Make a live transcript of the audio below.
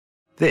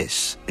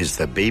This is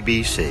the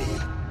BBC.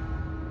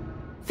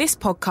 This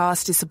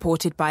podcast is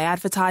supported by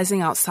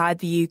advertising outside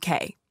the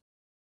UK.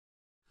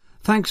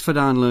 Thanks for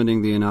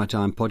downloading the In Our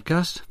Time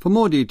podcast. For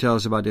more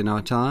details about In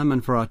Our Time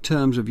and for our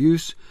terms of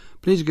use,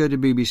 please go to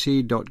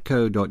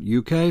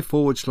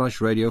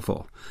bbc.co.uk/Radio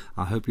 4.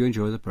 I hope you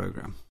enjoy the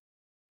programme.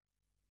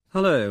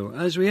 Hello.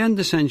 As we end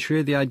the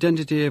century, the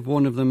identity of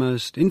one of the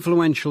most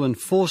influential and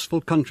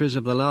forceful countries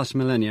of the last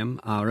millennium,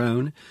 our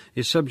own,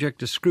 is subject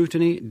to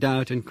scrutiny,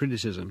 doubt and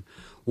criticism.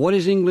 What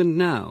is England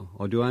now?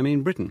 Or do I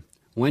mean Britain?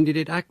 When did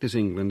it act as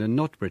England and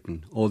not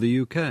Britain, or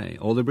the UK,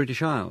 or the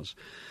British Isles?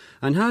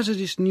 And how does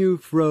this new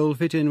role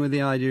fit in with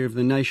the idea of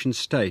the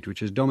nation-state,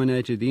 which has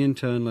dominated the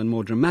internal and,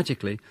 more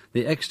dramatically,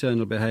 the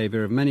external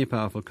behaviour of many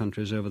powerful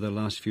countries over the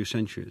last few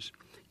centuries?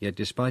 Yet,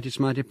 despite its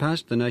mighty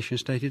past, the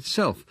nation-state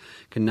itself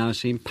can now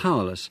seem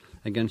powerless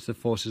against the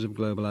forces of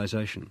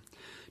globalisation.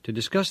 To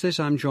discuss this,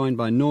 I'm joined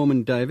by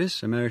Norman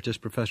Davies, Emeritus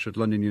Professor at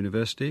London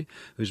University,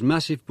 whose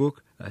massive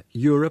book,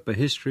 Europe, A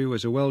History,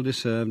 was a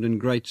well-deserved and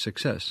great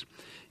success.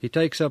 He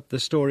takes up the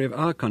story of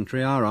our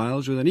country, our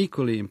Isles, with an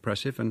equally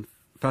impressive and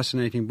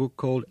fascinating book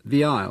called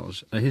The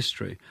Isles, A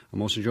History.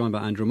 I'm also joined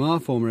by Andrew Marr,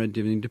 former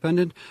editor of The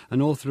Independent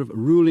and author of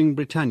Ruling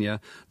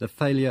Britannia, The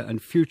Failure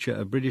and Future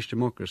of British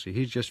Democracy.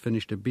 He's just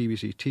finished a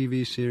BBC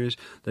TV series,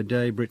 The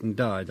Day Britain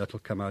Died. That'll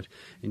come out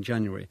in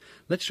January.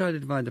 Let's try to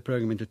divide the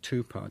programme into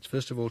two parts.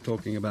 First of all,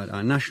 talking about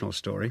our national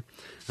story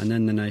and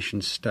then the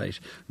nation-state.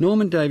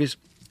 Norman Davies,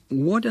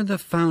 what are the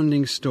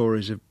founding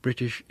stories of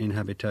British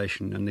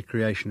inhabitation and the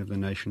creation of the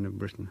nation of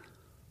Britain?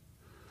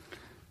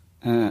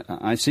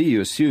 I see you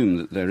assume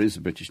that there is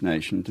a British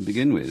nation to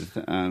begin with.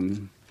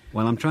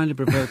 Well, I'm trying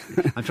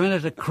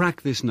to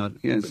crack this nut,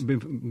 yes,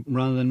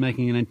 rather than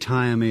making an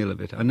entire meal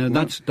of it. I know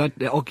that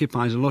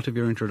occupies a lot of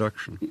your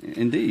introduction.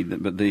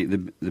 Indeed, but the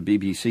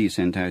BBC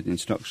sent out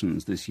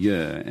instructions this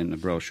year in a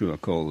brochure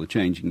called The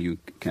Changing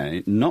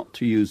UK not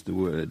to use the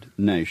word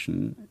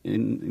nation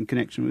in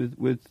connection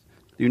with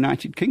the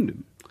United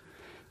Kingdom.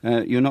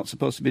 You're not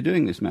supposed to be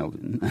doing this,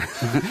 Melvyn.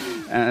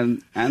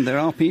 And there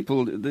are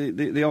people,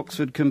 the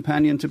Oxford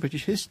Companion to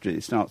British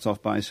History starts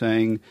off by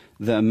saying,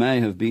 there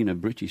may have been a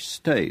British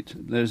state,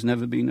 there's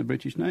never been a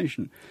British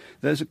nation.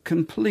 There's a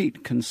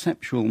complete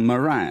conceptual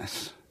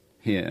morass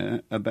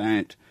here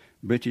about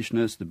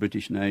Britishness, the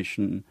British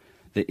nation,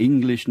 the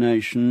English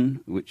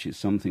nation, which is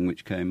something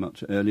which came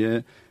much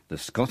earlier, the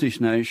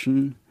Scottish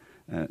nation,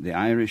 the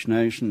Irish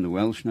nation, the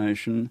Welsh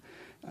nation.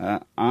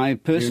 I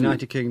personally, the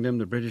United Kingdom,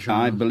 the British Isles.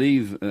 I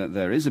believe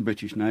there is a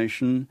British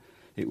nation.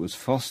 It was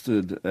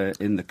fostered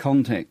in the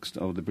context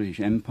of the British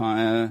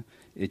Empire.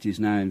 It is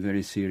now in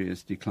very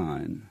serious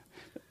decline.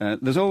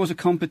 There's always a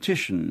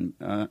competition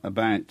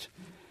about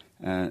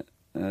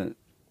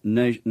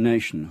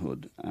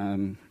nationhood.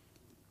 In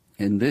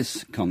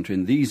this country,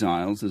 in these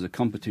Isles, there's a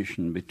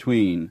competition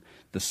between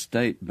the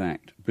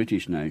state-backed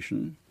British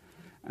nation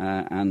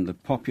and the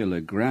popular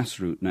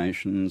grassroots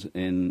nations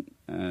in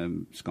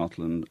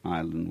Scotland,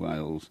 Ireland,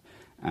 Wales,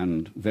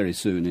 and very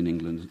soon in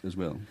England as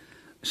well.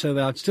 So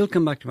I'd still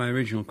come back to my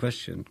original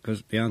question,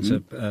 because the answer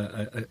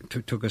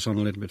took us on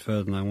a little bit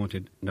further than I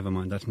wanted. Never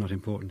mind, that's not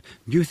important.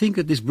 Do you think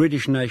that this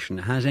British nation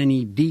has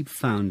any deep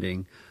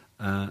founding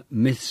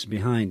myths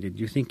behind it?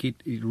 Do you think it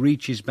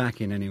reaches back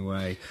in any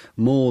way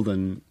more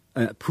than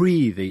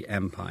pre the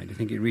Empire? Do you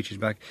think it reaches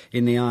back?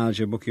 In the Isles,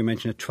 your book, you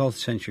mentioned a 12th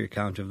century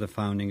account of the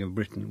founding of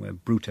Britain, where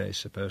Brute is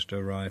supposed to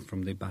arrive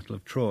from the Battle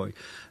of Troy.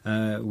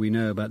 We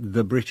know about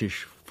the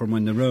British from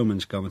when the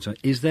Romans come and so on.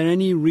 Is there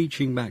any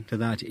reaching back to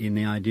that in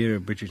the idea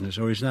of Britishness,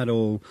 or is that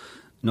all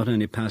not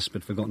only past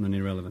but forgotten and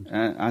irrelevant?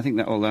 I think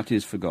that all that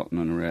is forgotten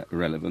and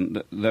irrelevant.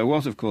 There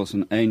was, of course,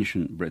 an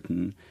ancient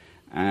Britain,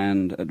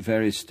 and at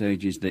various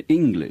stages the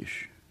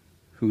English,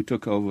 who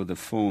took over the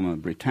former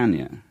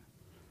Britannia,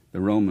 the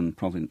Roman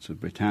province of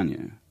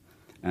Britannia,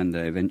 and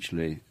they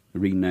eventually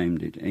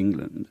renamed it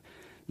England.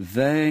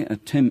 They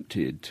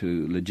attempted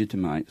to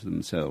legitimise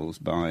themselves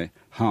by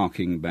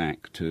harking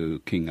back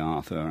to King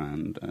Arthur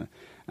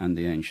and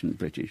the ancient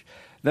British.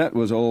 That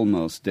was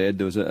almost dead.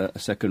 There was a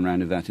second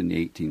round of that in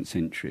the 18th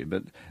century,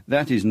 but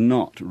that is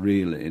not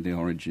really the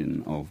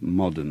origin of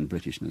modern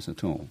Britishness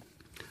at all.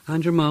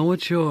 Andrew Marr,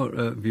 what's your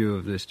view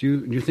of this?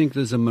 Do you think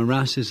there's a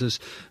morass is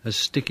as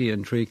sticky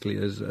and treacly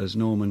as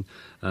Norman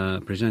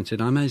presents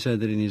it? I may say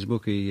that in his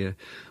book, you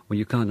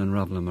can't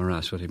unravel a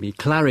morass. He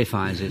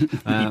clarifies it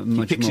much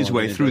more. He picks his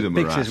way through the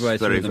morass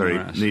very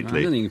neatly. I don't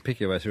think you can pick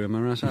your way through a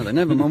morass either.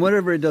 Never mind,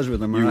 whatever it does with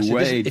the morass,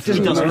 it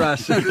isn't a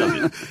morass.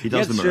 He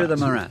does the morass. Through the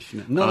morass.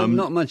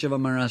 Not much of a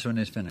morass when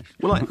it's finished.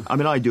 Well,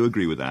 I do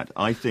agree with that.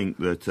 I think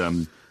that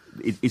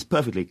it's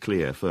perfectly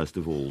clear, first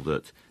of all,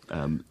 that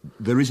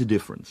there is a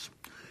difference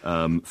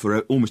for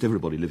almost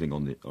everybody living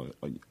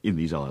in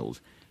these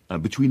Isles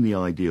between the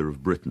idea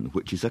of Britain,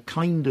 which is a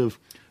kind of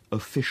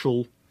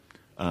official,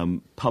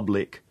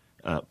 public,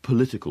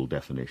 political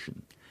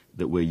definition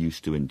that we're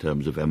used to in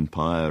terms of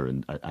empire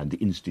and the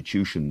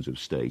institutions of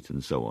state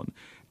and so on,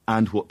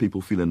 and what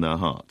people feel in their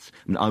hearts.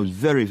 I mean, I was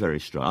very,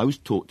 very struck. I was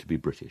taught to be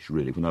British,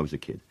 really, when I was a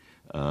kid.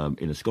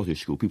 in a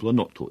Scottish school, people are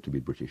not taught to be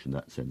British in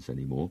that sense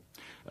anymore.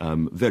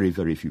 Very,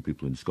 very few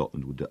people in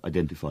Scotland would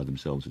identify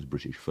themselves as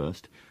British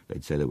first.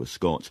 They'd say they were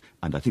Scots.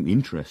 And I think the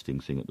interesting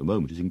thing at the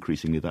moment is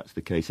increasingly that's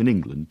the case in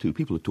England too.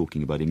 People are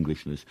talking about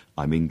Englishness.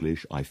 I'm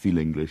English, I feel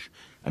English.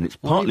 And it's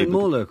partly... even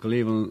more local.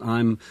 Even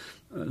I'm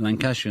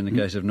Lancashire in the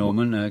case of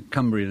Norman,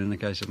 Cumbrian in the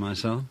case of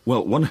myself.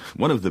 Well, one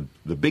of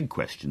the big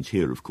questions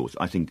here, of course,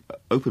 I think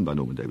opened by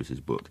Norman Davies's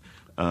book,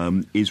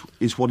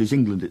 is what is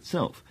England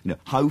itself?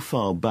 How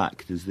far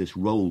back does this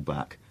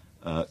rollback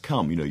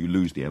come? You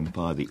lose the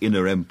empire, the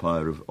inner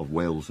empire of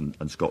Wales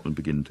and Scotland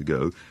begin to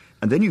go,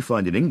 and then you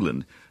find in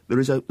England there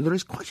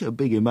is quite a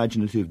big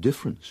imaginative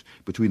difference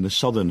between the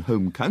southern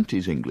home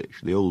counties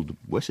English, the old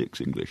Wessex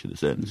English in a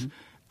sense,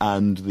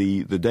 and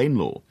the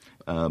Danelaw.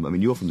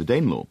 You're from the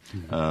Danelaw,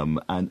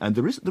 and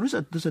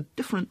there's a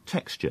different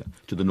texture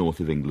to the north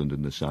of England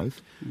and the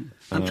south.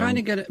 I'm trying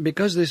to get it,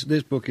 because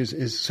this book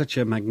is such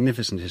a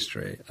magnificent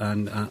history,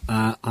 and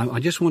I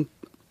just want,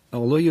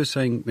 although you're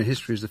saying the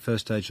history is the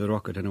first stage of the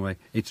rocket in a way,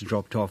 it's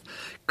dropped off.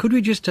 Could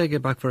we just take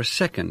it back for a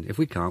second? If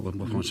we can't, we'll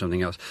move on to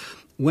something else.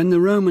 When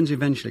the Romans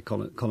eventually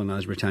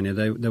colonised Britannia,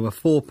 there were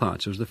four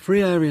parts. There was the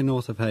free area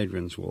north of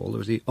Hadrian's Wall. There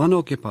was the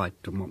unoccupied,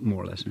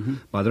 more or less,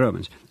 by the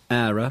Romans,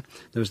 area.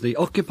 There was the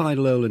occupied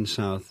lowland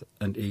south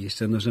and east,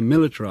 and there was a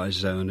militarised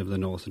zone of the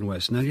north and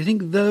west. Now, do you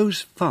think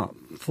those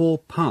four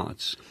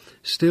parts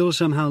still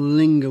somehow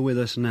linger with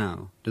us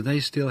now? Do they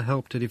still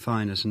help to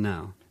define us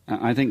now?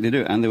 I think they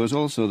do. And there was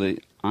also the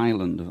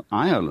island of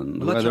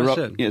Ireland. Well, that's what I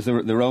said. Yes,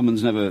 the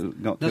Romans never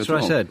got to it. That's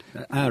what I said.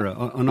 Area,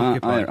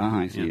 unoccupied.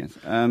 I see, yes.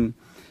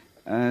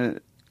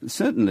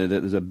 Certainly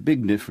there's a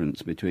big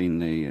difference between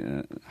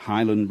the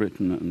Highland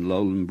Britain and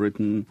Lowland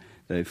Britain.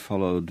 They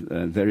followed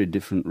very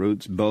different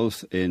routes,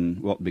 both in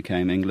what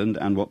became England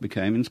and what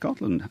became in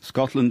Scotland.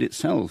 Scotland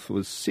itself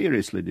was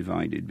seriously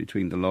divided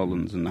between the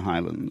Lowlands and the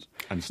Highlands.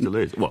 And still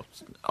is. Well,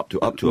 up to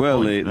a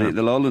point.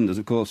 The Lowlanders,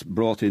 of course,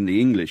 brought in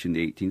the English in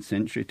the 18th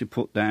century to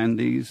put down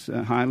these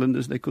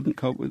Highlanders. They couldn't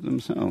cope with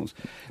themselves.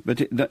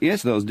 But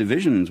yes, those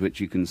divisions,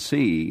 which you can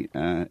see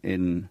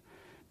in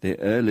the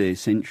early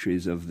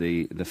centuries of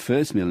the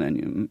first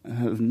millennium,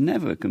 have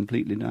never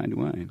completely died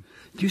away.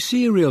 Do you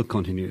see a real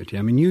continuity?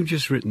 I mean, you've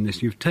just written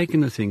this, you've taken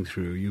the thing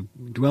through, you've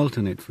dwelt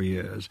on it for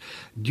years.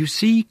 Do you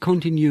see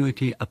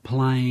continuity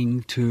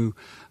applying to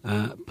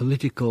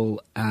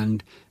political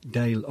and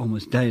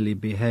almost daily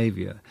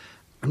behaviour?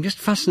 I'm just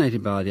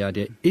fascinated by the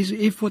idea.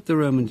 If what the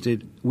Romans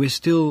did,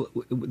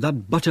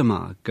 that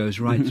buttermark goes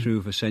right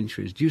through for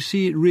centuries. Do you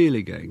see it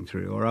really going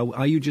through? Or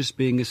are you just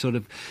being a sort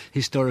of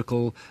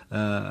historical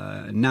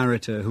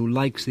narrator who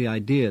likes the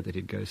idea that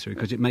it goes through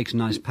because it makes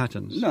nice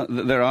patterns? No,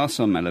 there are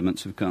some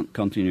elements of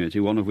continuity,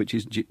 one of which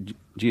is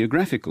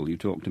geographical. You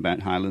talked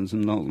about Highlands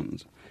and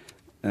Lowlands.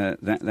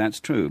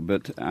 That's true,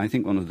 but I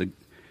think one of the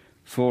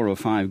 4 or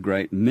 5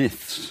 great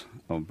myths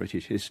of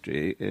British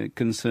history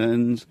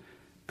concerns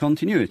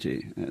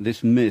continuity.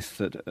 This myth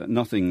that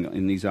nothing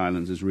in these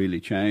islands has really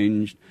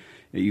changed.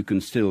 You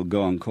can still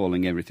go on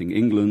calling everything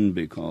England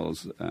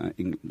because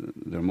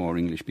there are more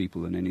English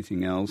people than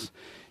anything else.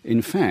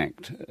 In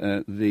fact,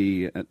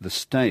 the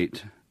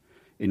state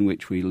in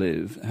which we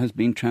live has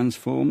been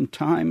transformed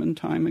time and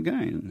time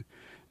again.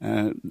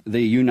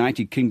 The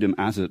United Kingdom,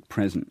 as at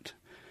present,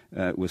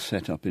 was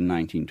set up in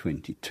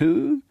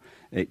 1922.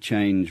 It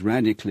changed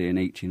radically in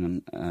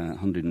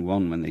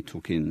 1801 when they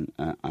took in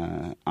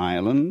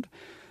Ireland.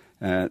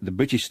 The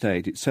British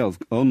state itself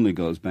only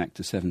goes back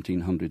to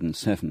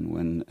 1707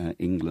 when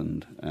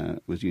England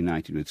was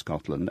united with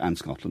Scotland and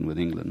Scotland with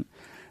England.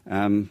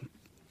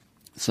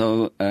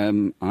 So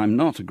I'm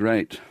not a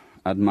great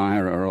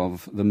admirer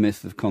of the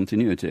myth of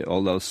continuity,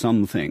 although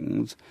some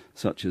things,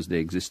 such as the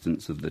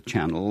existence of the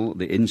Channel,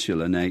 the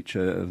insular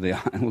nature of the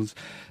Isles,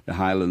 the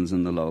Highlands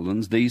and the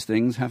Lowlands, these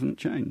things haven't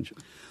changed.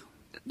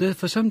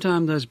 For some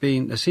time there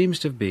seems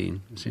to have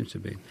been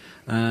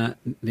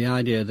the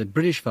idea that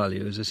British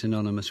values are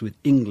synonymous with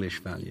English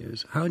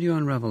values. How do you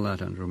unravel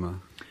that, Andrew Marr?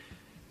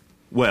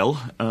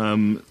 Well,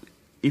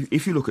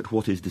 if you look at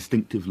what is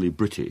distinctively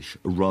British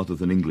rather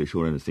than English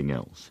or anything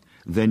else,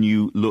 then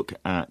you look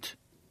at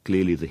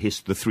clearly the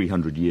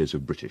 300 years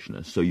of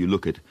Britishness. So you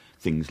look at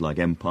things like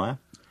empire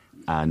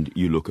and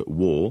you look at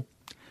war.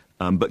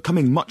 But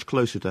coming much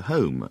closer to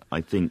home,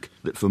 I think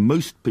that for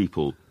most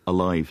people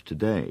alive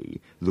today,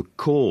 the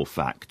core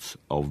facts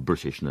of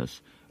Britishness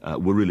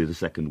were really the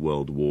Second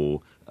World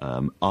War,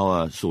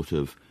 our sort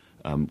of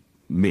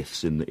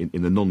myths in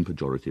the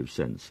non-pejorative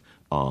sense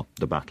are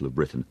the Battle of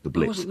Britain, the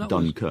Blitz,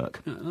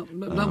 Dunkirk.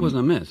 That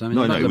wasn't a myth. I mean,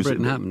 the Battle of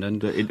Britain happened,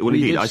 and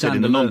indeed, I said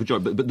in the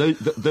non-pejorative. But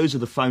those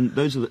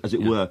are, as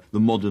it were, the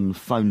modern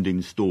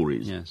founding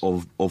stories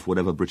of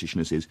whatever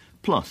Britishness is,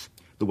 plus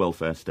the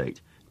welfare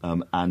state.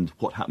 And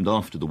what happened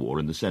after the war,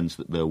 in the sense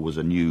that there was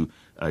a new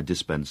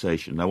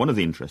dispensation. Now, one of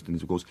the interesting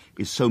things, of course,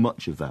 is so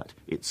much of that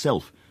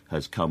itself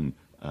has come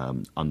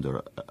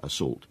under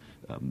assault.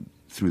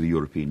 Through the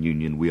European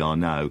Union, we are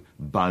now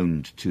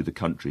bound to the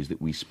countries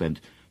that we spent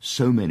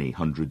so many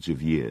hundreds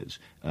of years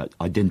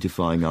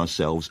identifying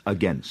ourselves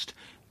against.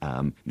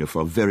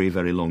 For a very,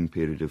 very long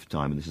period of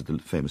time, and this is the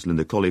famous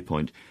Linda Colley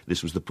point,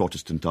 this was the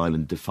Protestant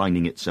island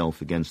defining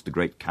itself against the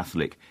great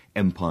Catholic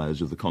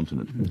empires of the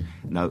continent.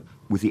 Now,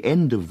 with the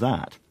end of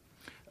that,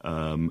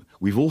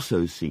 we've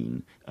also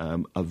seen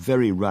a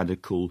very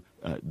radical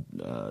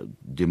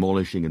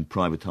demolishing and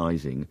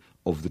privatising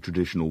of the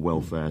traditional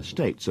welfare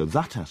state. So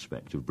that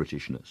aspect of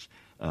Britishness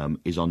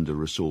is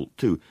under assault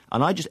too.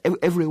 And I just,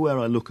 everywhere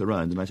I look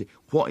around and I say,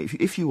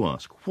 if you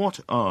ask, what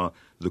are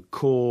the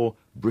core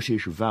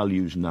British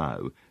values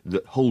now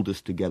that hold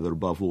us together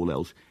above all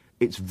else,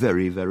 it's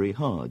very, very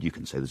hard. You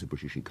can say there's a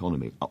British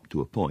economy up to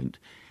a point,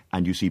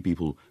 and you see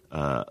people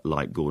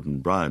like Gordon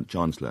Brown,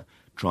 Chancellor,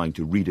 trying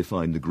to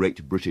redefine the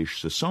great British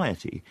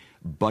society,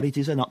 but it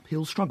is an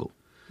uphill struggle.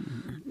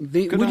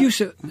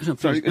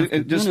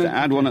 To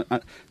add one,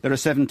 there are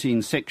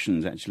 17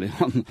 sections actually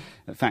on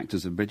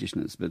factors of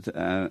Britishness, but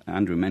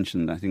Andrew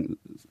mentioned, I think,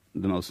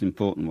 the most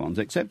important ones,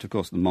 except, of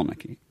course, the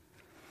monarchy,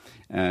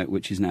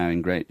 which is now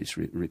in great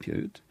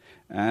disrepute.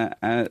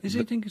 Is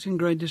it think it's in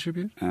great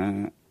disrepute?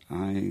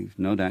 I've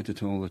no doubt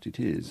at all that it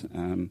is.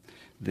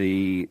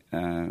 The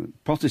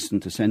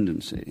Protestant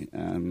ascendancy,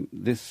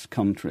 this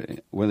country,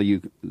 whether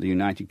the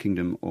United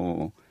Kingdom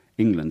or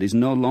England, is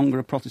no longer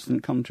a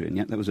Protestant country, and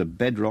yet there was a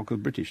bedrock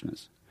of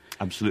Britishness.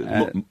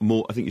 Absolutely.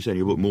 More, I think you said in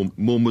your book,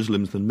 more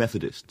Muslims than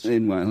Methodists.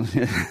 In Wales.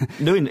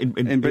 No,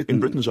 in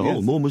Britain as a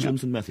whole, more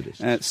Muslims than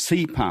Methodists.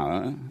 Sea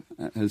power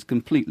has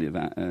completely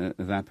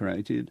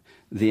evaporated.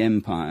 The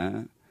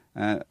empire,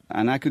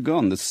 and I could go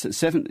on.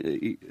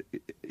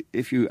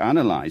 If you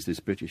analyse this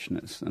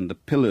Britishness and the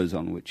pillars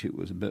on which it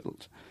was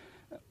built,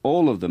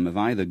 all of them have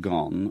either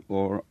gone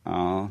or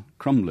are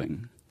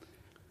crumbling.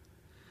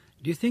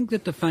 Do you think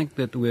that the fact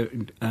that we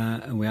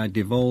are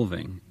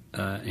devolving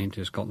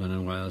into Scotland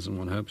and Wales and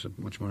one hopes a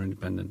much more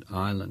independent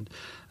Ireland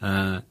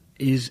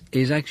is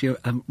actually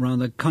a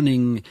rather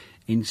cunning,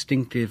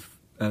 instinctive,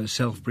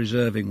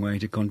 self-preserving way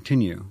to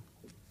continue?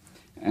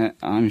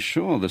 I'm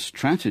sure the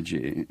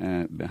strategy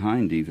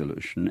behind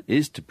devolution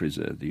is to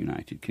preserve the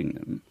United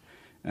Kingdom,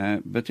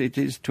 but it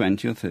is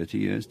 20 or 30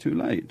 years too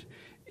late.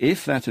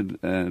 If that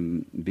had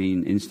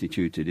been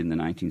instituted in the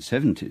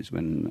 1970s,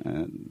 when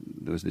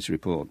there was this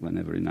report,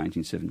 whenever in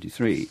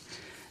 1973,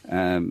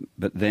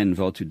 but then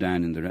voted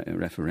down in the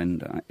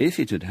referenda, if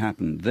it had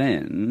happened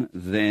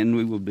then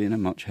we would be in a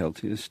much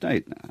healthier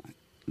state now.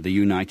 The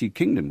United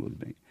Kingdom would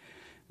be.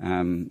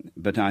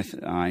 But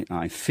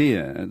I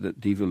fear that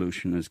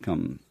devolution has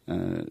come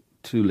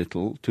too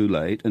little, too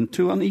late, and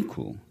too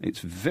unequal.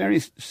 It's a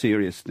very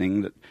serious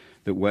thing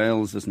that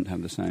Wales doesn't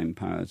have the same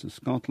powers as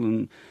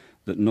Scotland,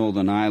 that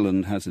Northern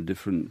Ireland has a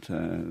different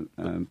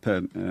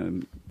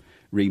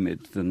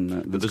remit than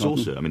But there's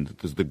Scotland. also,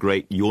 there's the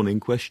great yawning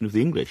question of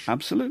the English.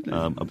 Absolutely.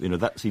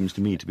 That seems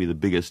to me to be the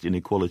biggest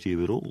inequality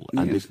of it all.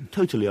 And Yes. this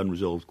totally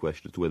unresolved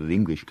question as to whether the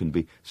English can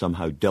be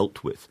somehow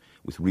dealt with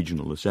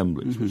regional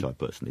assemblies, which I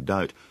personally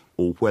doubt,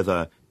 or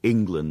whether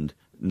England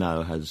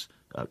now has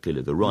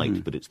clearly the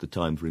right, but it's the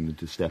time for England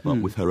to step up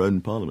with her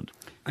own parliament.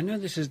 I know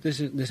this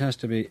has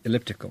to be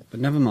elliptical, but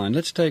never mind.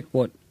 Let's take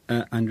what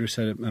Andrew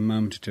said a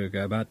moment or two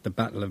ago about the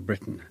Battle of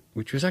Britain,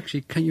 which was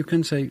actually, you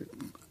can say,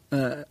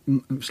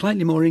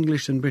 slightly more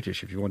English than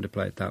British, if you want to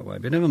play it that way.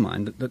 But never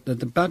mind,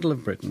 the Battle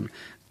of Britain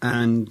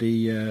and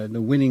the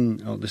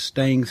winning, or the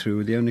staying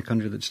through, the only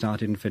country that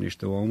started and finished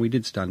the war, and we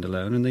did stand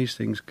alone, and these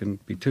things can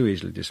be too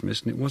easily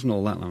dismissed, and it wasn't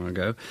all that long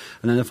ago.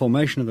 And then the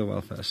formation of the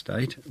welfare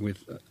state,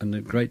 and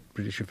the great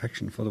British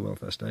affection for the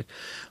welfare state,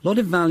 a lot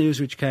of values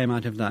which came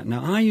out of that. Now,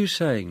 are you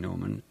saying,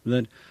 Norman,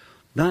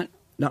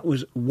 that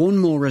was one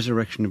more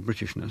resurrection of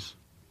Britishness?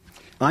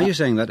 Are you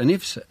saying that? And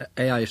if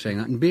A, are you saying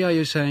that? And B, are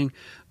you saying,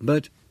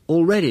 but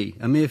already,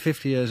 a mere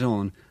 50 years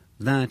on,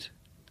 that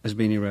has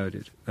been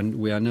eroded, and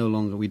we no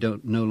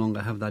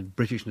longer have that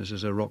Britishness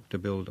as a rock to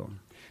build on?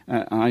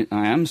 I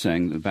am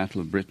saying that the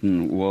Battle of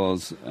Britain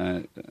was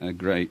a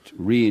great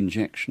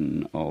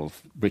re-injection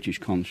of British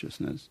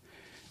consciousness.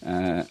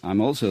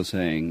 I'm also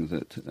saying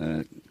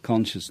that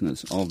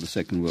consciousness of the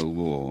Second World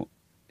War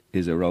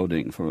is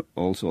eroding for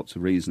all sorts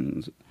of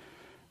reasons.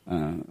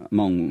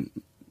 Among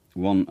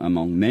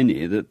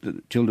many,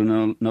 that children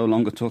are no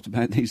longer taught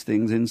about these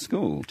things in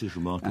school. It is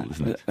remarkable,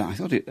 isn't it? I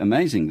thought it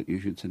amazing that you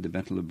should say the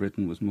Battle of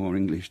Britain was more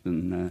English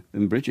than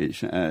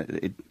British.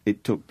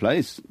 It took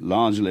place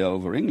largely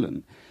over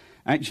England.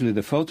 Actually,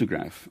 the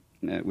photograph,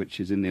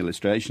 which is in the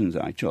illustrations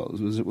I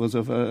chose, was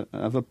of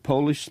a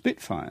Polish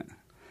Spitfire.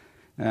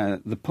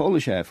 The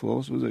Polish Air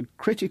Force was a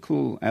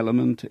critical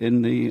element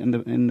in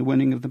the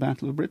winning of the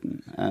Battle of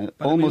Britain,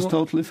 almost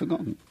totally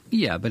forgotten.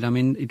 Yeah, but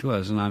it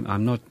was, and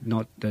I'm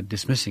not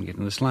dismissing it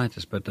in the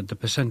slightest, but the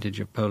percentage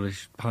of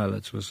Polish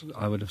pilots was,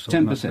 I would have thought,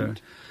 10%.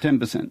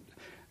 10%.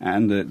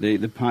 And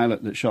the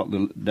pilot that shot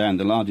down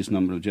the largest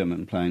number of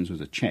German planes was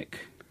a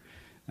Czech.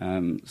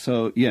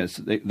 So, yes,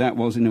 that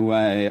was in a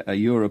way a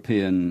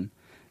European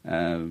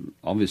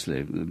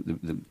Obviously,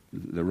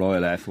 the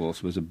Royal Air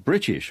Force was a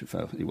British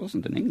force. It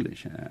wasn't an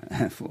English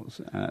Air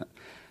Force.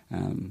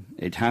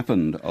 It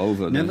happened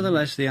over...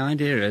 Nevertheless, the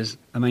idea is,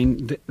 I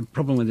mean, the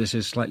problem with this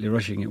is slightly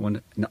rushing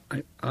it.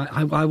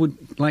 I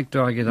would like to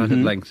argue that at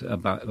length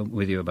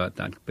with you about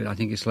that, but I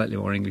think it's slightly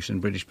more English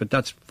than British, but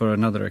that's for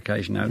another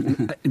occasion now.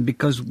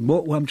 Because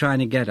what I'm trying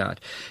to get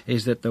at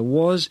is that there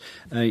was,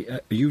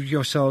 you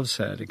yourself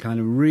said, a kind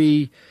of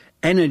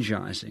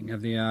re-energising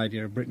of the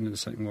idea of Britain in the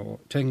Second World War,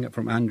 taking it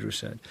from Andrew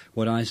said,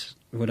 what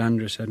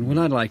Andrew said. And what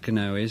I'd like to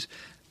know is,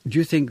 do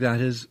you think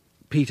that has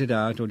petered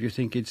out, or do you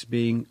think it's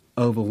being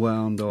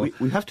overwhelmed? Or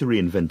we have to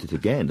reinvent it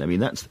again. I mean,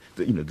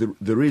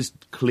 there is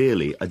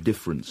clearly a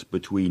difference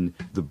between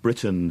the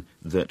Britain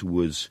that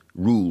was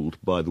ruled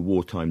by the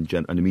wartime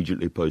and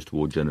immediately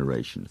post-war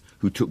generation,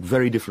 who took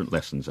very different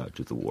lessons out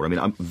of the war. I mean,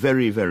 I'm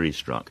very, very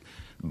struck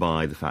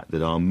by the fact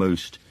that our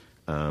most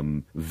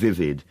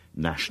vivid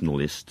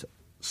nationalist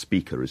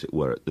speaker, as it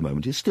were, at the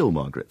moment is still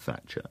Margaret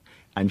Thatcher.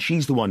 And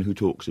she's the one who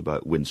talks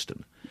about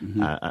Winston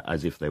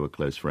as if they were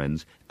close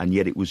friends. And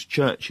yet it was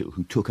Churchill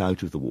who took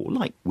out of the war,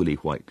 like Willie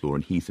Whitelaw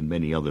and Heath and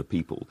many other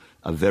people,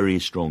 a very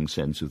strong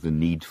sense of the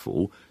need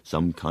for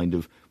some kind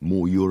of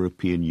more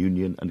European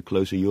Union and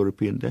closer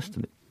European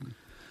destiny.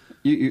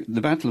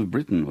 The Battle of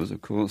Britain was,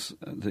 of course,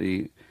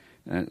 the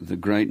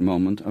great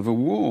moment of a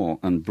war,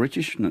 and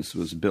Britishness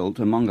was built,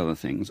 among other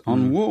things,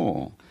 on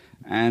war.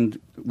 And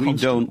we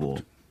Constant don't... war.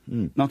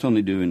 Not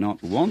only do we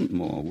not want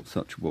more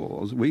such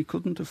wars, we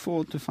couldn't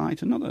afford to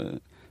fight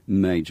another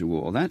major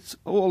war. That's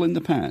all in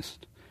the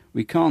past.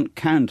 We can't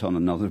count on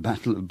another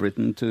Battle of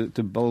Britain to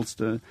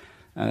bolster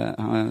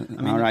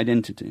our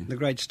identity. The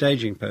great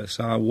staging posts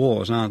are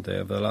wars, aren't they,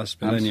 over the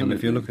last millennium? Absolutely.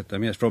 If you look at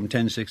them, yes, from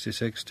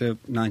 1066 to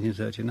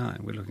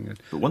 1939, we're looking at...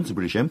 But once the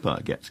British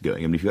Empire gets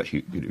going, I mean, if you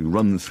actually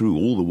run through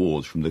all the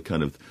wars from the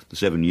kind of the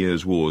 7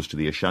 Years' Wars to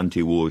the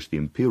Ashanti Wars to the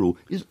Imperial,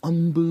 is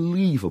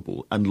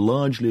unbelievable and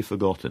largely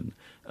forgotten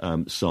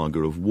saga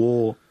of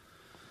war,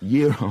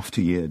 year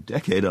after year,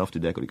 decade after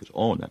decade. It goes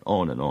on and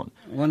on and on.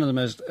 One of the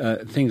most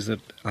things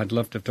that I'd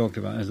love to have talked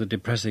about is the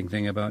depressing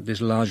thing about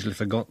this largely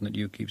forgotten that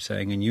you keep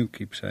saying, and you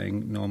keep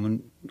saying,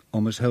 Norman,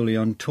 almost wholly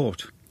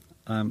untaught.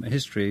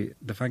 History,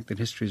 the fact that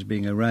history is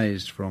being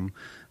erased from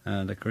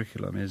the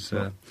curriculum is...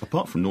 Well,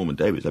 apart from Norman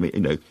Davies, I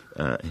mean,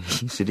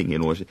 he's sitting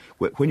here and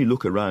when you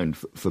look around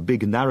for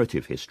big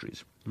narrative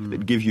histories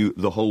that give you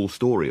the whole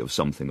story of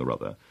something or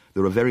other,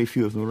 there are very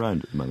few of them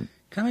around at the moment.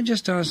 Can I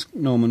just ask,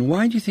 Norman,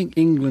 why do you think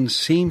England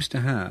seems to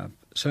have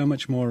so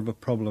much more of a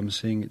problem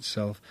seeing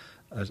itself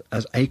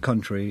as a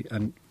country,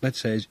 and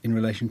let's say in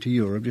relation to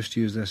Europe, just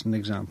to use this as an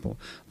example,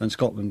 than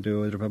Scotland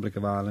do with the Republic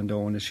of Ireland,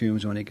 or one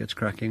assumes when it gets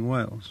cracking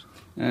Wales?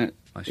 I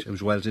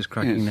suppose Wales is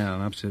cracking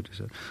now, absolutely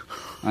so.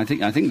 I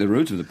think the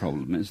root of the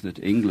problem is that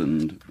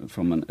England,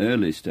 from an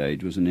early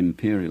stage, was an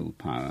imperial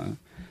power,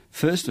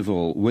 first of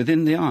all,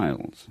 within the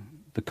Isles.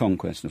 The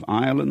conquest of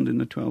Ireland in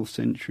the 12th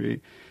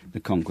century, the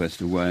conquest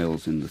of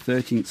Wales in the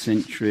 13th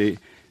century,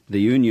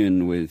 the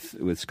union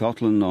with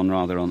Scotland on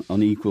rather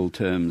unequal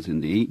terms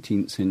in the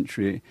 18th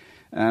century.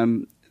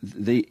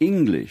 The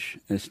English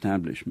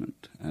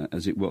establishment,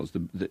 as it was,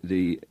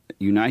 the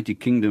United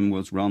Kingdom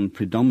was run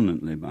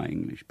predominantly by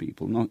English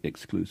people, not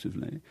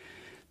exclusively.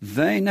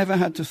 They never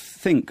had to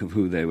think of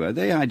who they were.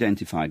 They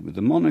identified with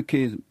the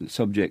monarchy, the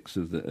subjects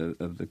of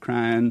the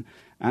crown,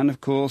 and of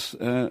course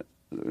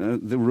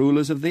the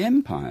rulers of the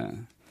empire.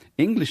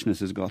 Englishness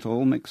has got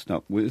all mixed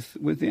up with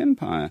the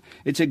empire.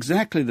 It's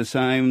exactly the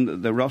same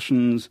that the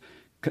Russians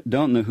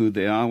don't know who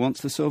they are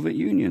once the Soviet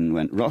Union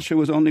went. Russia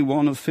was only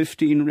one of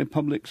 15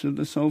 republics of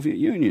the Soviet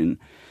Union.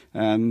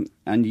 And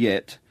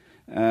yet,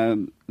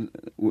 now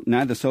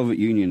the Soviet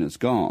Union has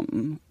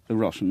gone, the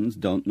Russians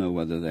don't know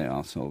whether they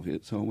are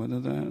Soviets or whether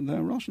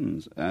they're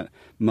Russians.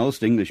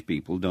 Most English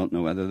people don't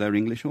know whether they're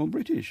English or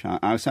British.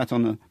 I sat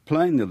on a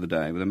plane the other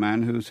day with a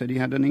man who said he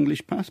had an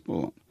English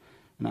passport.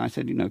 And I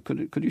said,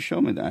 could you show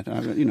me that?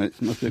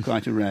 It must be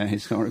quite a rare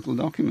historical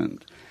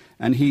document.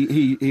 And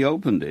he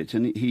opened it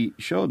and he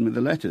showed me the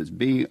letters,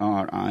 British.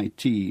 And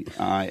he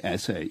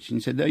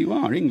said, there you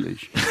are,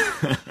 English.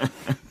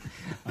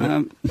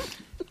 Well,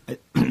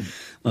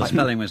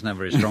 spelling was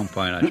never his strong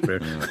point, I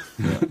suppose.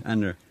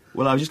 Andrew?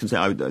 Well, I was just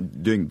going to say,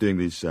 doing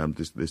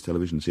this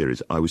television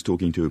series, I was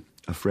talking to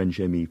a French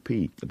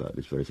MEP about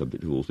this very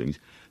subject of all things,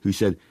 who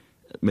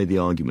made the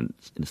argument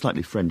in a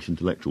slightly French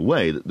intellectual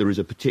way that there is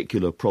a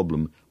particular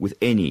problem with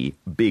any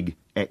big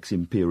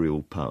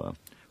ex-imperial power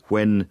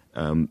when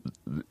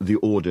the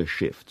order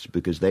shifts,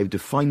 because they've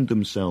defined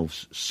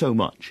themselves so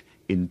much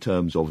in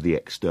terms of the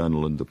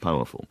external and the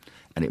powerful.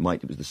 And it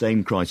was the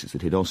same crisis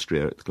that hit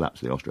Austria at the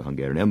collapse of the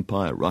Austro-Hungarian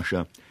Empire,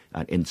 Russia,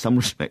 and in some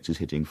respects is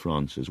hitting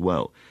France as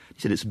well.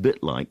 He said it's a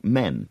bit like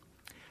men.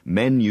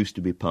 Men used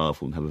to be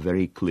powerful and have a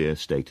very clear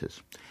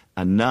status.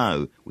 And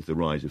now, with the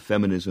rise of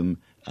feminism,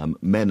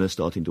 men are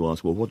starting to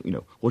ask, well,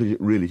 what is it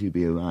really to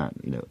be a man?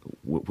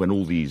 When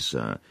all these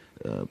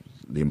the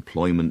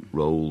employment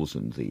roles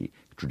and the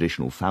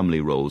traditional family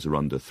roles are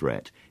under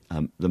threat,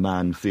 the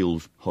man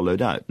feels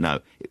hollowed out. Now,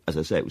 as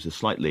I say, it was a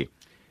slightly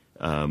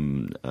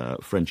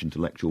French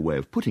intellectual way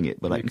of putting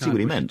it, but I can see what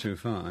he meant. Too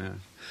far, yeah.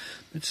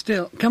 But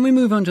still, can we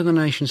move on to the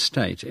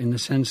nation-state in the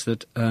sense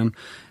that are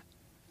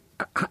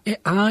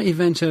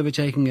events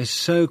overtaking us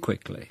so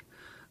quickly?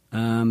 There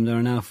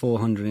are now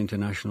 400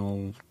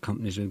 international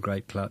companies with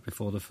great clout.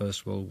 Before the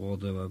First World War,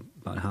 there were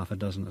about half a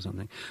dozen or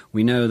something.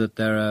 We know that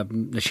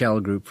the Shell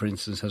Group, for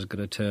instance, has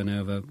got a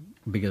turnover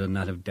bigger than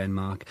that of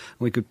Denmark.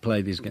 We could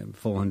play these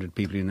 400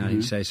 people in the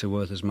United States are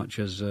worth as much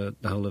as the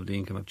whole of the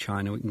income of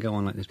China. We can go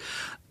on like this.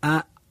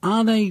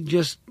 Are they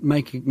just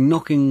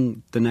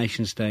knocking the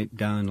nation-state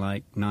down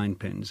like nine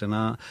pins? And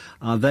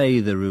are they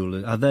the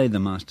rulers? Are they the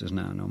masters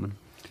now, Norman?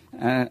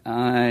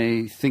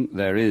 I think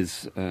there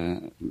is a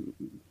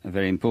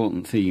very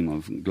important theme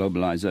of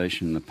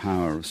globalisation, the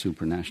power of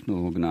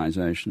supranational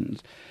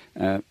organisations.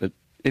 But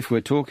if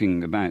we're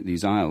talking about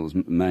these isles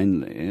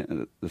mainly,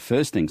 the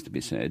first things to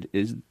be said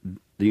is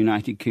the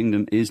United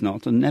Kingdom is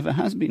not and never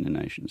has been a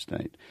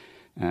nation-state.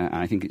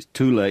 I think it's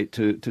too late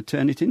to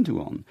turn it into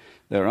one.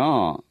 There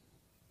are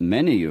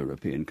many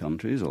European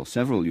countries, or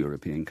several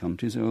European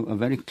countries, are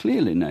very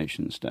clearly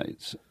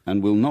nation-states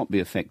and will not be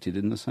affected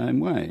in the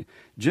same way.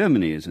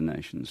 Germany is a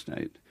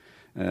nation-state.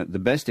 The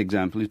best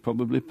example is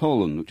probably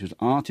Poland, which was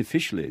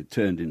artificially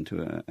turned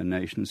into a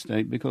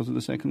nation-state because of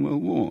the Second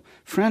World War.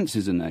 France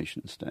is a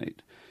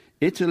nation-state.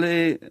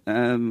 Italy,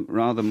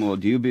 rather more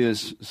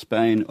dubious.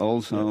 Spain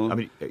also. I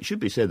mean, it should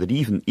be said that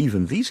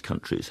even these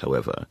countries,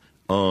 however,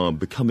 are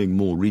becoming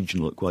more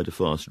regional at quite a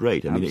fast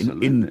rate. I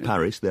mean, in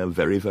Paris, they're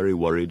very, very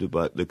worried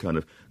about the kind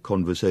of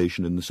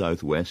conversation in the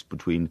southwest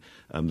between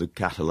the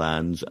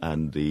Catalans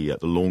and the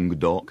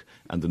Languedoc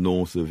and the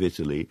north of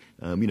Italy.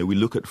 We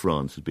look at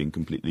France as being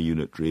completely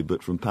unitary,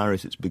 but from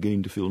Paris it's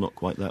beginning to feel not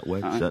quite that way.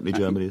 Certainly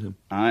Germany is.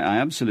 I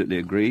absolutely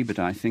agree, but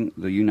I think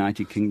the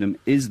United Kingdom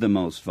is the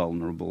most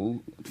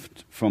vulnerable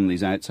from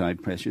these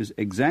outside pressures,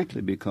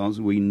 exactly because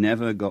we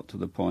never got to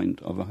the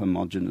point of a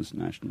homogeneous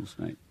national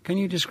state. Can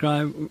you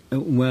describe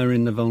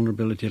wherein the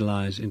vulnerability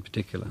lies in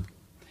particular?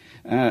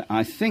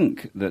 I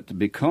think that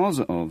because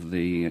of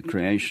the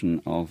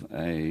creation of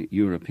a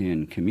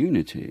European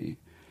community,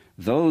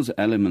 those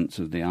elements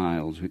of the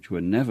Isles which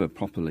were never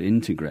properly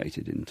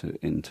integrated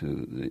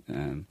into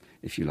the,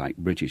 if you like,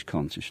 British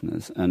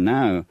consciousness, are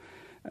now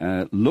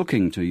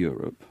looking to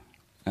Europe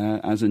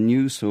as a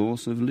new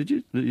source of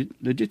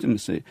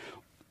legitimacy.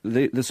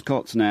 The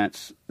Scots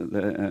Nats,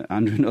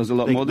 Andrew knows a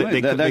lot more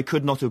than they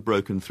could not have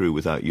broken through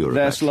without Europe.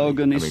 Their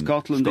slogan is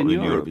Scotland in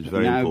Europe. Is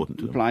very important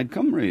to them. Plaid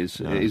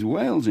Cymru is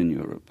Wales in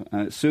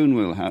Europe. Soon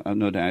we'll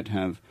no doubt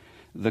have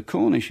the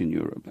Cornish in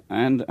Europe.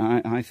 And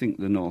I think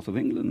the north of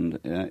England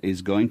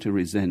is going to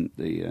resent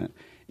the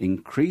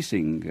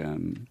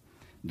increasing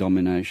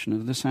domination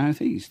of the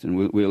southeast,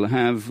 and we'll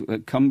have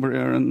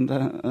Cumbria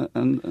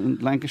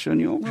and Lancashire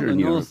and Yorkshire in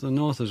Europe. The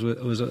north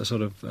was a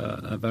sort of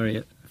a very,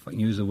 if I can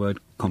use the word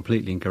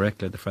completely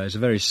incorrectly, the phrase, a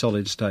very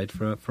solid state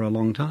for a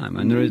long time,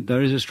 and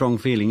there is a strong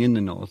feeling in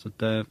the north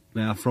that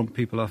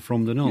people are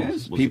from the north.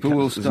 Yes, people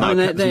will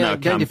start. They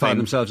identify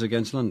themselves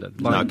against London.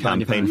 There's now a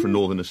campaign for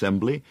Northern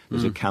Assembly.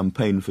 There's a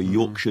campaign for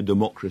Yorkshire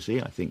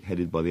democracy, I think,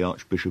 headed by the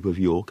Archbishop of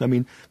York. I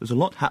mean, there's a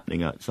lot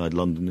happening outside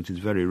London that is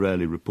very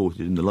rarely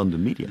reported in the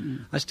London media.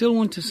 I still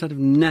want to sort of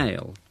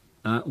nail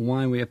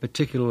why we are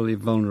particularly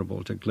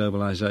vulnerable to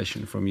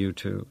globalisation from you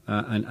two.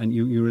 And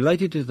you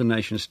related to the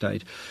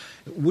nation-state.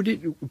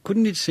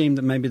 Couldn't it seem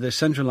that maybe the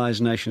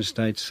centralised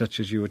nation-states,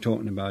 such as you were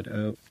talking about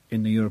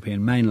in the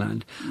European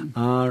mainland,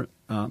 are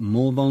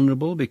more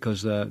vulnerable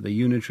because they're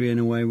unitary in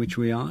a way which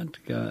we aren't?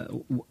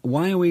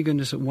 Why are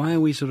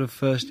we sort of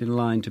first in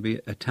line to be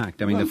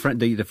attacked? I mean,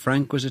 the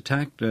franc was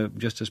attacked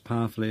just as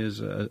powerfully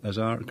as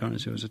our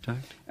currency was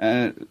attacked.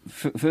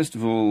 First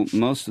of all,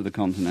 most of the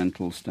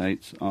continental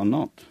states are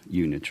not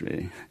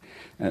unitary.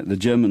 The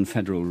German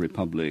Federal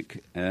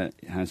Republic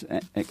has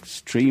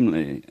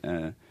extremely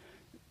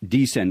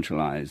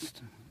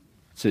decentralised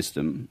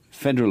system.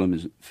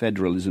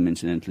 Federalism,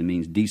 incidentally,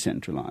 means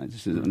decentralised.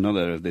 This is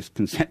another of this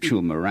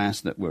conceptual morass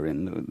that we're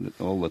in.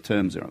 All the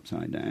terms are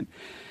upside down.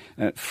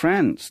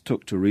 France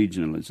took to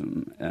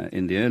regionalism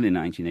in the early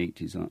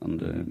 1980s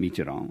under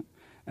Mitterrand,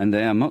 and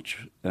they are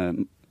much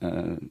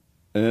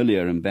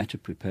earlier and better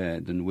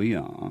prepared than we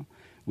are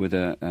with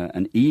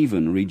an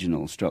even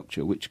regional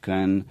structure which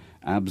can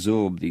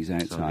absorb these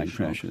outside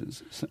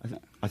pressures.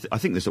 I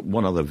think there's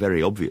one other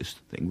very obvious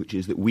thing, which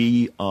is that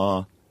we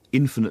are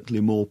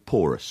infinitely more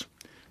porous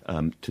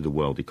to the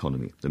world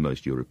economy than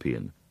most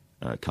European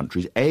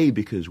countries. A,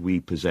 because we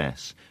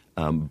possess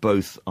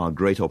both our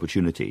great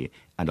opportunity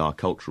and our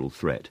cultural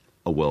threat,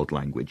 a world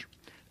language.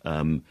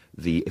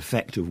 The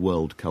effect of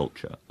world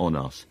culture on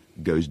us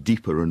goes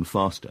deeper and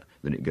faster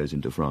than it goes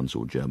into France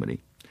or Germany.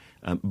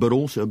 But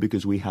also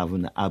because we have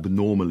an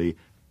abnormally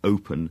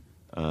open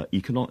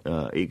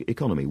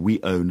economy.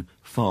 We own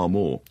far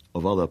more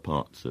of other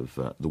parts of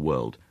the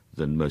world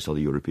than most other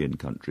European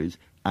countries,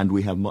 and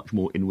we have much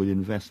more inward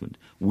investment.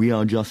 We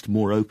are just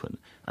more open,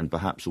 and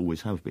perhaps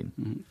always have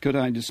been. Could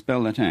I just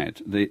spell that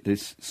out?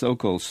 This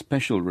so-called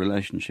special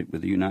relationship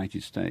with the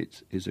United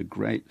States is a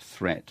great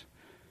threat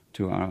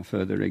to our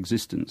further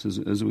existence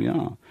as we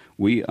are.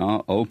 We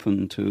are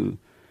open to,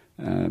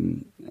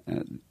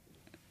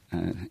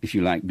 if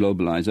you like,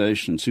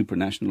 globalisation,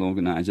 supranational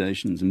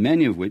organisations,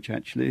 many of which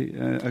actually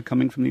are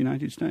coming from the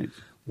United States.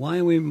 Why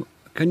are we...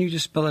 Can you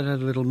just spell it out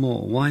a little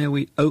more? Why are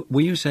we...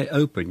 when you say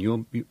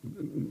open,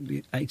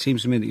 it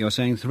seems to me that you're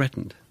saying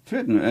threatened.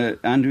 Threatened.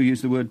 Andrew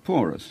used the word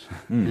porous.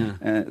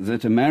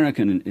 That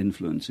American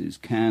influences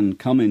can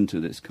come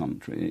into this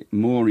country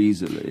more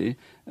easily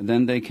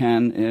than they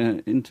can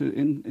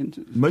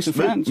into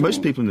France.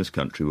 Most people in this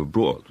country were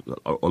brought...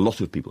 A lot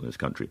of people in this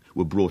country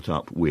were brought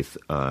up with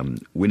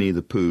Winnie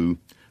the Pooh,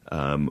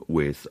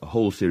 with a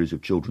whole series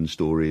of children's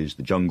stories,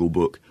 The Jungle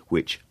Book,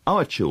 which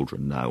our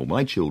children now, or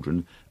my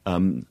children,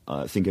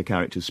 think are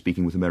characters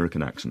speaking with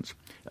American accents.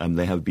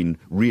 They have been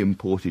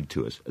re-imported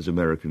to us as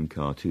American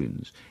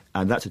cartoons.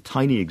 And that's a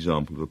tiny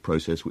example of a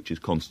process which is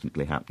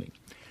constantly happening.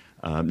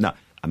 Now,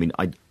 I mean,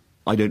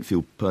 I don't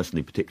feel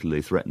personally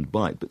particularly threatened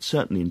by it, but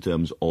certainly in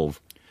terms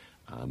of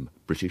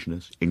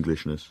Britishness,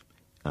 Englishness,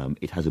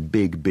 it has a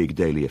big, big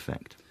daily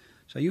effect.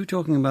 So you're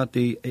talking about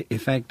the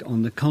effect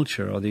on the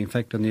culture or the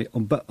effect on the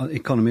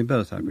economy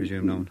both, I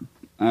presume, Norman?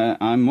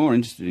 I'm more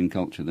interested in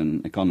culture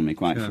than economy,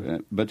 quite. Sure.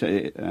 But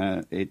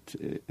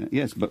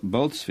yes, but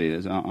both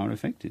spheres are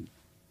affected.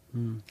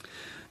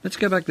 Let's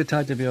go back to the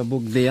title of your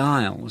book, The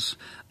Isles.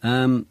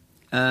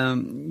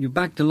 You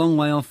backed a long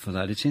way off for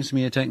that. It seems to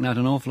me you're taking out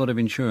an awful lot of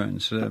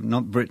insurance.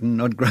 Not Britain,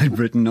 not Great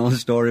Britain, not the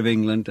story of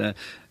England.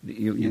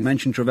 You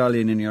mentioned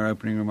Trevelyan in your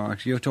opening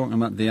remarks. You're talking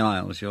about the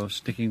Isles. You're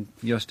sticking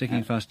fast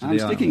to the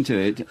Isles. I'm sticking to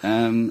it.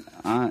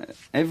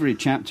 Every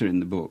chapter in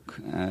the book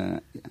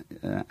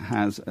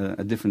has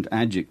a different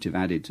adjective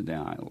added to the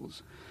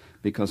Isles,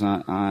 because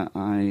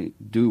I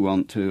do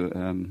want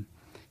to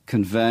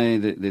convey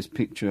this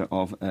picture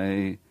of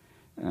a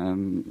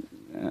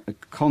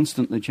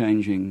constantly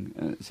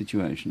changing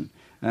situation.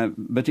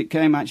 But it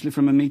came actually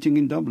from a meeting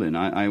in Dublin.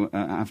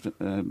 After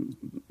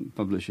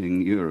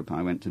publishing Europe,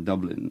 I went to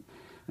Dublin,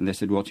 and they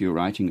said, "What are you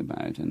writing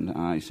about?" And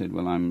I said,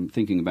 "Well, I'm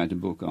thinking about a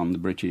book on the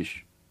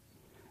British."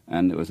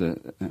 And there was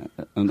an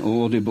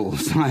audible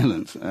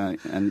silence,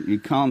 and you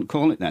can't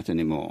call it that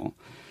anymore.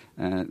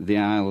 The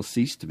Isles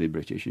ceased to be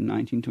British in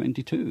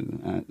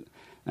 1922.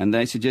 And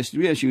they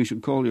suggested, yes, you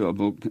should call your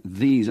book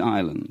These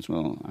Islands.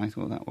 Well, I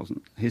thought that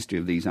wasn't... History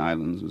of These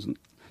Islands wasn't...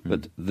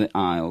 But The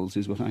Isles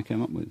is what I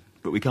came up with.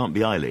 But we can't be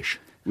Eilish.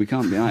 We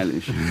can't be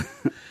Eilish.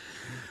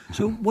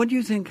 So what do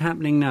you think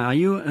happening now? Are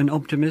you an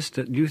optimist?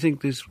 Do you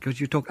think this... Because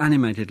you talk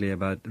animatedly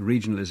about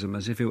regionalism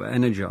as if it were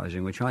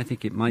energising, which I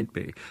think it might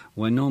be,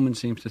 where Norman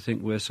seems to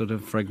think we're sort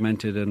of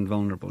fragmented and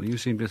vulnerable. You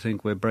seem to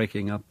think we're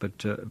breaking up, but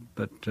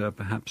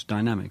perhaps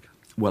dynamic.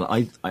 Well,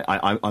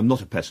 I'm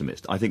not a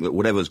pessimist. I think that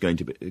whatever's going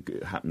to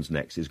happens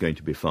next is going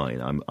to be fine.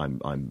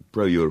 I'm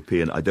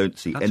pro-European. I don't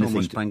see That's anything.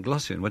 That's almost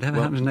Panglossian.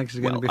 Whatever happens next is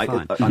going to be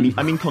fine.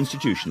 I mean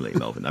constitutionally,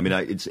 Melvyn. I mean,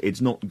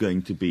 it's not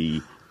going to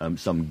be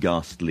some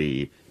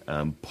ghastly,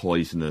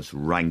 poisonous,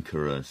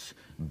 rancorous,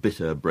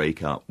 bitter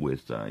breakup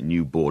with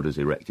new borders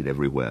erected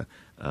everywhere.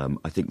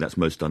 I think that's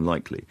most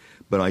unlikely.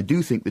 But I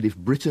do think that if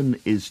Britain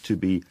is to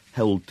be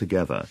held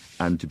together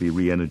and to be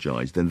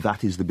re-energised, then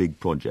that is the big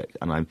project.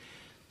 And I'm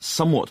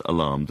somewhat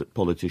alarmed that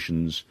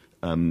politicians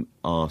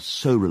are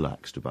so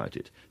relaxed about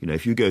it. You know,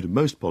 if you go to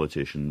most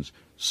politicians,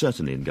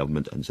 certainly in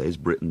government, and say, is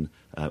Britain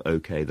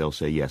OK, they'll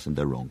say yes, and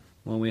they're wrong.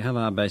 Well, we have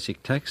our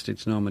basic text.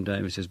 It's Norman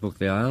Davies' book,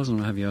 The Isles, and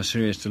we'll have your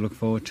series to look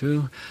forward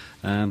to.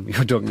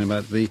 You're talking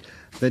about the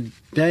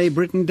day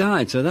Britain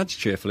died, so that's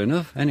cheerful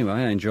enough. Anyway,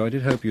 I enjoyed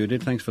it. Hope you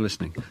did. Thanks for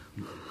listening.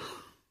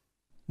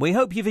 We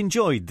hope you've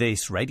enjoyed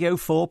this Radio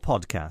 4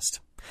 podcast.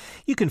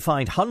 You can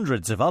find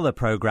hundreds of other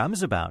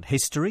programmes about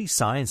history,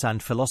 science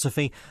and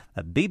philosophy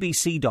at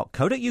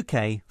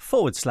bbc.co.uk/Radio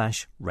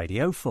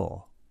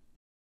 4.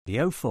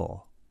 Radio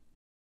 4.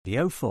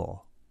 Radio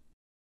 4.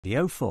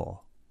 Radio 4.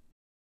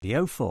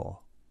 Radio 4.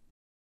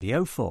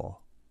 Radio 4.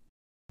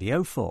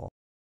 Radio 4.